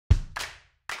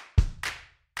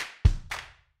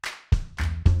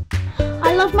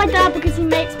love my dad because he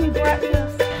makes me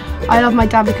breakfast. I love my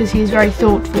dad because he's very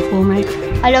thoughtful for me.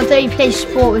 I love that he plays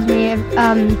sport with me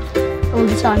all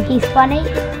the time. He's funny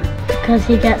because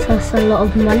he gets us a lot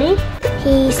of money.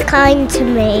 He's kind to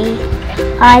me.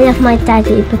 I love my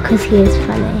daddy because he is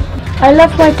funny. I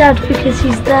love my dad because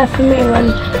he's there for me when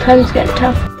times get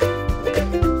tough.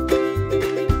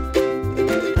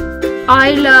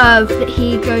 I love that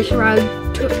he goes around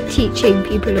teaching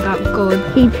people about God.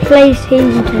 He plays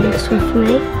table tennis with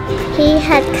me. He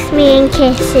hugs me and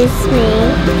kisses me.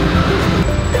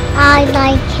 I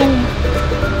like him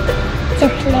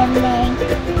tickling me.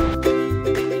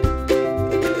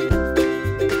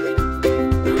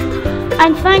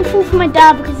 I'm thankful for my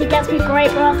dad because he gets me great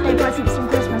birthday presents and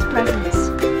Christmas presents.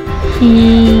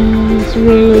 He's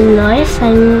really nice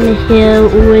and he'll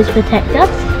always protect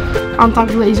us. I'm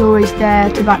thankful that he's always there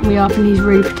to back me up and he's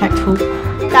really protectful.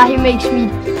 That he makes me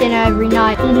dinner every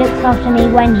night. He looks after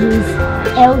me when he's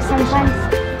ill sometimes.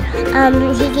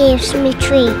 He gives me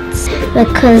treats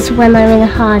because when I'm in a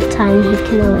hard time he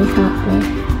can always help me.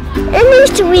 And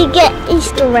Easter we get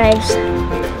Easter eggs.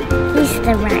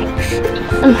 Easter eggs.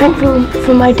 I'm thankful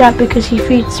for my dad because he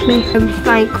feeds me. I'm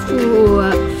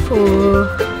thankful for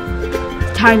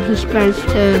the time he spends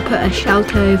to put a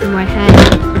shelter over my head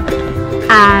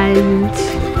and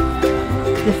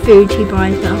the food he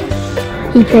buys us.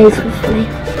 He plays with me.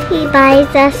 He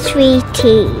buys us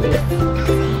sweeties.